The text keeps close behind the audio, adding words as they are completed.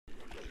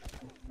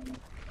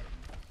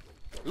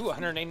Ooh,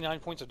 189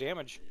 points of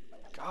damage.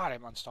 God,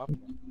 I'm unstoppable.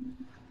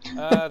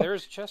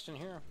 There's a chest in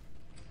here.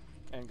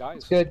 And guys.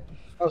 It's good.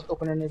 I was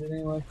opening it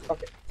anyway.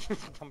 Fuck it.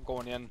 I'm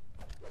going in.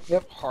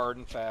 Yep. Hard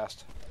and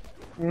fast.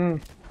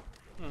 Mm.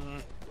 Mm-hmm.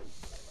 Is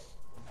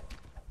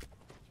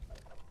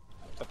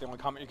that the only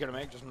comment you're gonna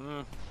make? Just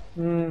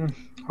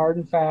Hard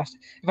and fast.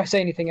 If I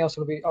say anything else,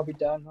 I'll be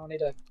done. I'll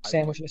need a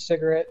sandwich and a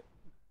cigarette.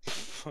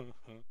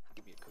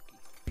 Give me a cookie.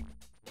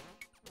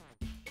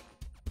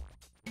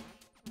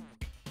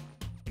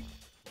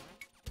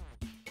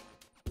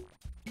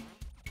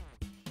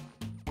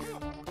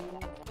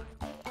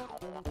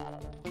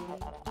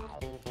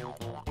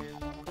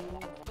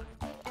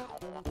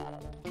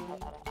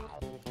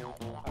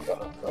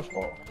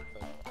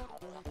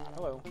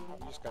 Hello,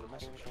 you just got a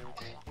message.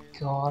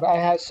 God, I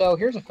had so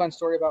here's a fun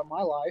story about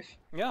my life.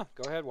 Yeah,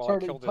 go ahead while I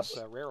kill this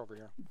rare over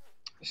here.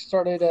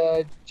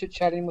 Started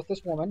chit-chatting with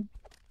this woman.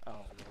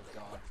 Oh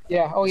God.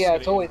 Yeah. Oh yeah.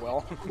 It's always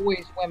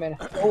women.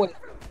 Always.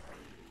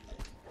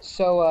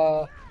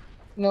 So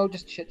no,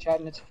 just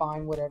chit-chatting. It's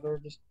fine. Whatever.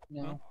 Just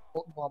blah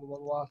blah blah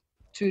blah.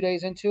 2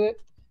 days into it.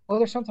 Well,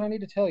 there's something I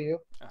need to tell you.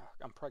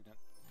 I'm pregnant.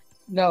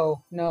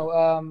 No.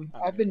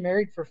 I've been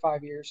married for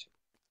 5 years.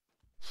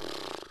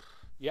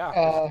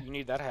 Yeah, you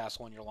need that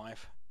hassle in your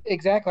life.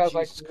 Exactly. I was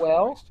like,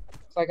 well,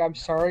 it's like, I'm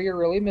sorry you're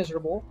really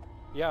miserable.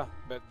 Yeah,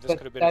 but this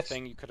could have been a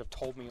thing you could have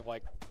told me,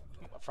 like,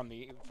 from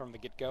the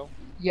get-go.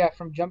 Yeah,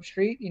 from Jump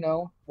Street, you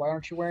know, why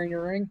aren't you wearing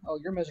your ring? Oh,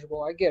 you're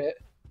miserable. I get it,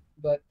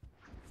 but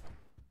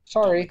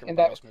sorry. And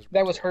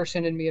that was her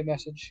sending me a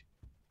message.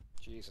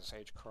 Jesus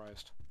H.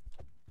 Christ.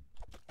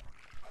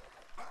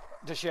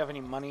 Does she have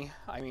any money?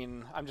 I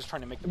mean, I'm just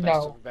trying to make the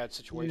best of a bad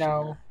situation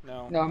here.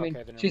 No. I mean,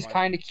 she's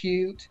kind of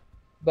cute,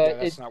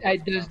 but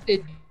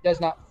it does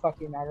not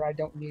fucking matter. I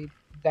don't need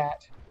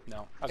that.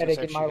 No. Headache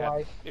in my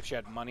life. If she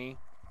had money,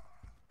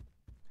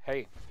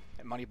 hey,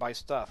 money buys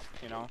stuff,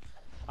 you know?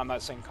 I'm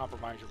not saying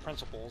compromise your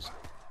principles,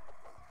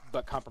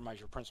 but compromise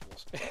your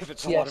principles. If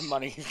it's a lot of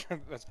money,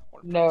 that's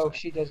what no,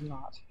 she does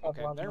not.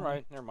 Okay, never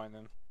mind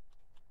then.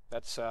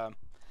 That's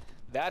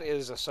that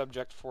is a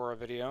subject for a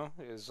video,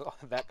 is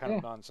that kind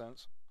of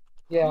nonsense.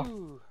 Yeah.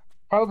 Ooh.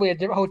 Probably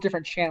a whole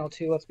different channel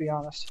too, let's be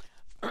honest.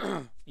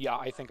 Yeah,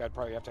 I think I'd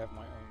probably have to have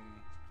my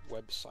own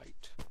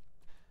website.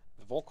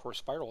 The Volcor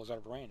spiral is out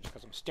of range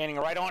because I'm standing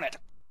right on it.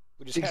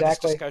 We just had this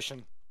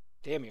discussion.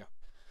 Damn you.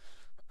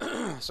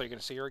 So you're going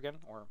to see her again?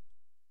 Or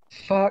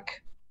fuck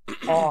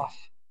off.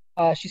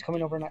 She's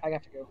coming over and I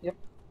have to go. Yep.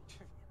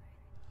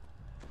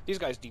 These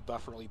guys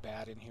debuff really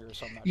bad in here,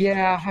 so I'm not sure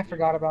I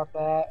forgot about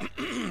that.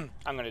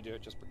 I'm going to do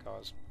it just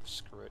because.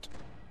 Screw it.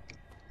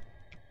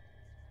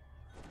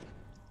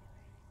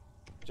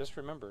 Just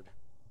remembered.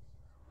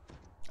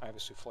 I have a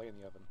souffle in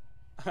the oven.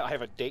 I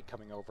have a date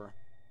coming over.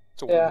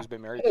 It's a woman who's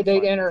been married for 5 years.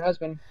 A date and her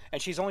husband.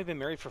 And she's only been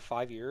married for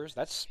 5 years?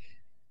 That's...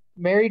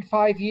 Married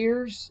 5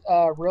 years,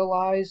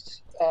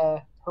 realized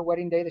her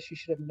wedding day that she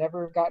should have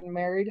never gotten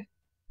married.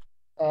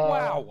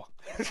 Wow!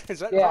 Is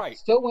that right?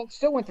 Still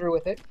went through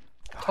with it.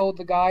 God. Told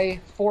the guy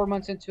 4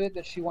 months into it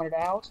that she wanted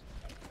out,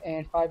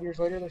 and 5 years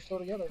later they're still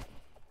together.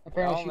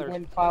 Apparently she went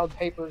and filed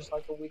papers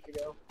like a week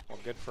ago. Well,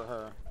 good for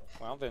her.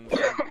 Well, then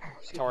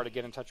tell her to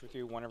get in touch with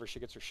you whenever she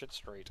gets her shit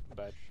straight.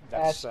 But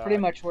that's pretty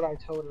much what I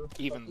told her.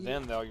 Even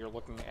then, though, you're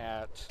looking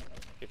at,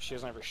 if she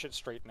doesn't have her shit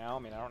straight now, I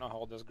mean, I don't know how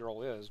old this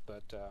girl is,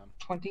 but...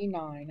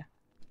 29.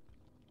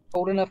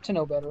 Old enough to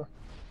know better.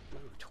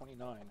 Ooh,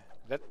 29.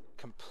 That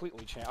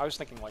completely changed. I was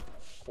thinking like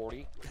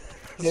 40.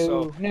 No,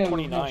 so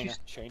 29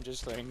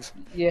 changes things.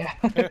 Yeah.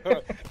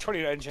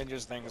 29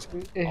 changes things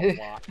a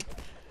lot.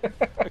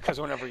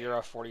 Because whenever you're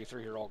a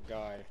 43-year-old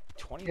guy,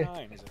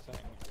 29 is a thing.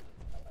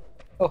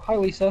 Oh, hi,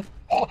 Lisa.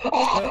 Oh,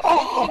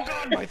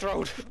 God, my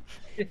throat.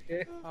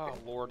 Oh,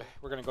 Lord.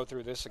 We're going to go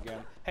through this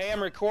again. Hey,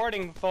 I'm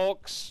recording,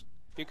 folks.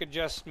 If you could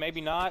just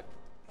maybe not.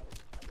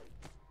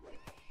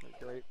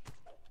 Great.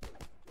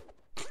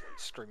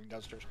 Screaming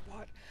dusters.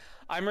 What?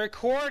 I'm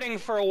recording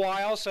for a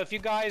while, so if you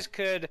guys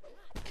could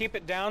keep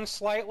it down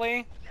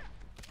slightly,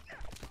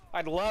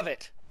 I'd love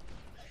it.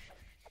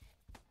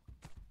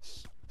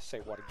 Say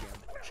what again?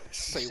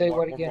 Say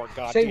what again?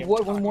 Say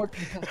what one more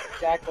time.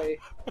 Exactly.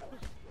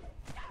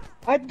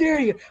 I dare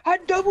you! I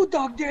double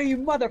dog dare you,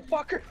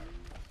 motherfucker!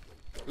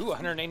 Ooh,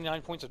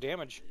 189 points of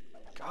damage.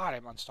 God,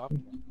 I'm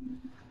unstoppable.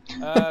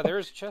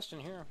 There's a chest in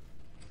here.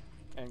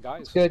 And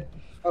guys. It's good.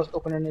 I was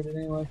opening it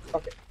anyway.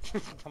 Fuck it.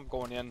 I'm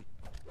going in.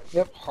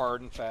 Yep.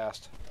 Hard and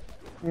fast.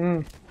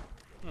 Is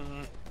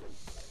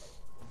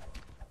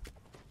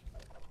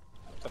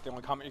that the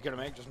only comment you're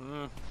gonna make? Just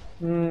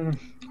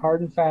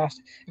hard and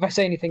fast. If I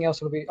say anything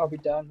else, I'll be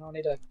done. I'll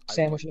need a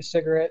sandwich and a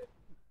cigarette.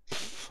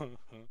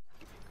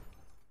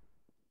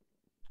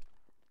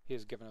 He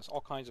has given us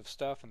all kinds of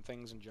stuff and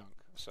things and junk.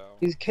 So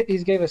he's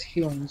gave us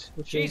healings.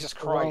 Jesus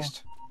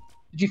Christ!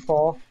 Did you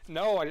fall?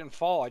 No, I didn't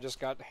fall. I just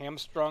got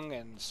hamstrung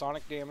and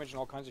sonic damage and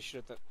all kinds of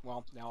shit. That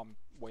well, now I'm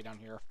way down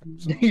here.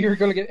 So. You're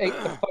gonna get ate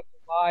the fuck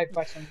alive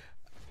by some.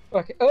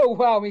 Okay. Oh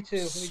wow, me too.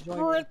 Let me join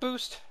you. Sprint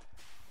boost.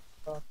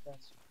 Fuck,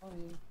 that's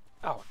funny.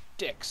 Oh,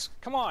 dicks!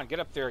 Come on,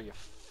 get up there, you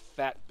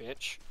fat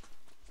bitch.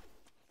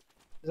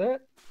 Is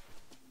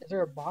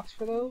there a box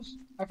for those?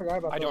 I forgot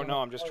about those. I don't know.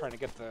 I'm just trying to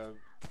get the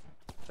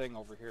thing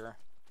over here.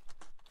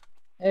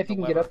 If you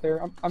can get up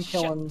there, I'm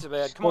killing. Shit,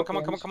 bad. Come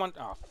on.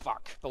 Oh,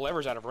 fuck. The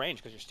lever's out of range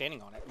because you're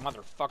standing on it,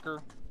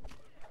 motherfucker.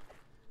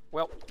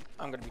 Well,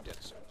 I'm gonna be dead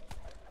soon.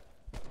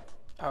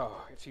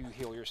 Oh, if you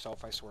heal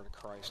yourself, I swear to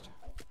Christ.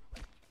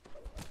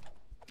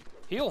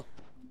 Heal!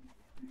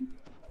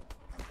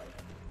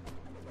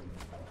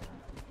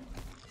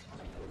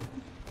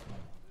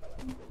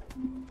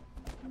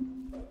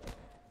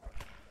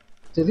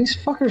 Do these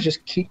fuckers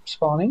just keep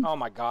spawning? Oh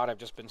my god, I've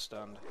just been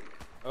stunned.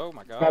 Oh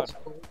my god. That's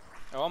cool.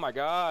 Oh my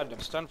god, I'm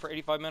stunned for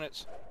 85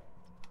 minutes.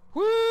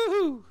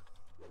 Woohoo!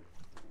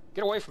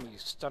 Get away from me, you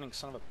stunning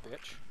son of a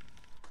bitch.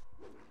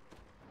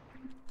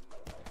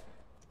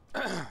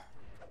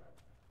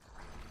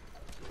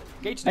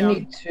 Gates down. I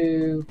need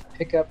to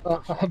pick up,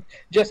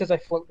 just as I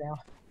float down.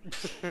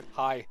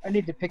 Hi. I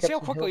need to pick up. See how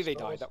quickly they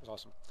died? That was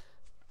awesome.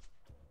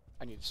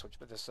 I need to switch,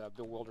 but this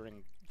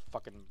bewildering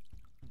fucking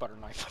butter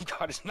knife I've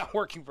got is not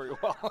working very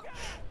well.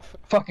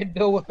 Fucking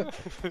Bill.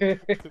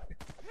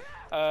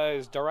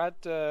 Is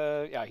Dorat,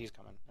 yeah, he's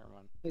coming. Never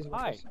mind.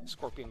 Hi, awesome.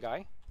 Scorpion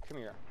guy. Come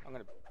here. I'm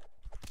gonna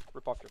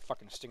rip off your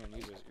fucking stinger and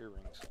use his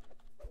earrings.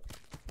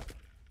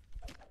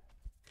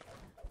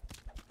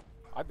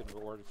 I've been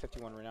rewarded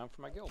 51 renown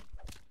for my guild.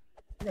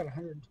 I got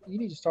 100. You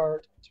need to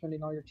start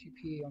spending all your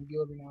TP on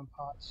guild renown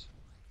pots.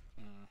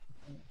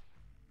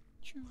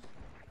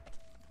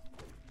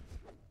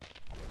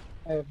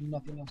 I have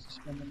nothing else to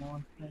spend it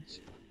on. It's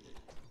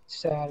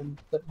sad,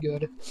 but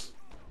good.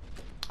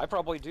 I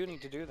probably do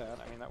need to do that.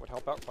 I mean, that would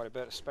help out quite a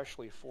bit,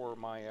 especially for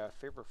my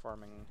favor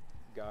farming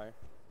guy.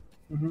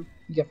 You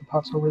got the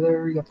pots over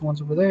there. You got the ones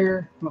over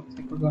there. I don't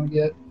think we're going to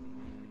get.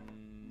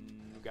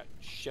 We got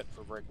shit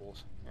for break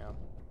wolves. Yeah.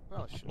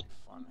 Well, it should be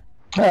fun.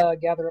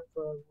 Gather up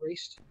for a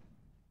race.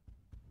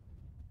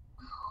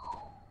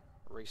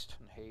 Raced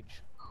and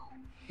Hage.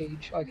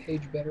 Hage, I like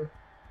Hage better.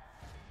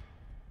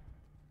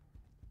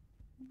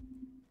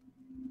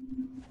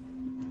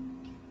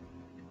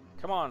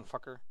 Come on,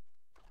 fucker.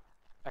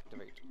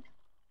 Activate.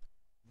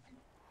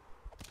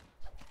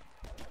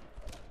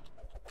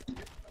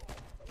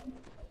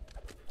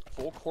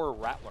 Full core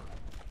rattler.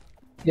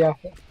 Yeah,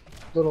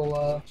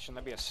 little. Shouldn't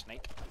that be a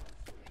snake?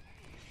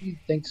 You'd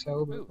think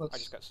so, but Ooh, I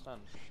just got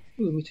stunned.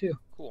 Ooh, me too.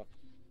 Cool.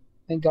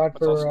 Thank God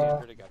Let's for. all stand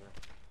here together.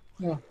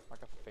 Yeah.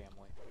 Like a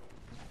family.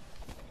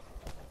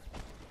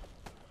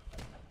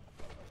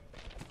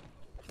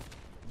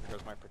 There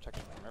goes my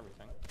protection from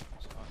everything.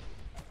 That's fine.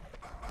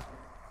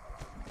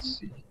 Let's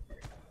see.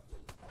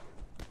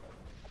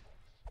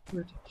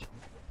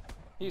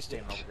 He's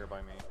staying over here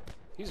by me.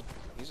 He's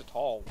a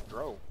tall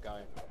drow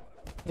guy.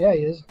 Yeah, he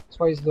is. That's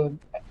why he's the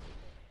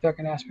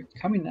fucking aspect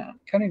cutting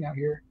out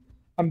here.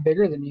 I'm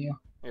bigger than you.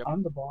 Yep.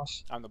 I'm the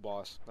boss. I'm the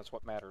boss. That's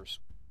what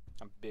matters.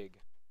 I'm big.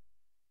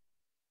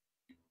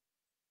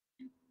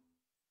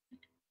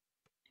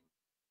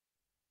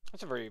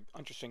 That's a very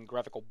interesting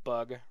graphical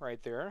bug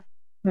right there.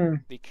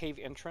 The cave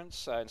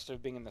entrance, instead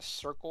of being in the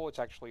circle, it's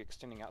actually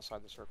extending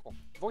outside the circle.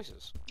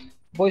 Voices.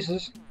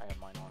 Voices. I have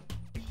mine on.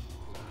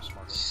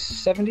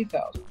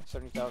 70,000.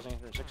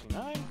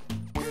 70,869.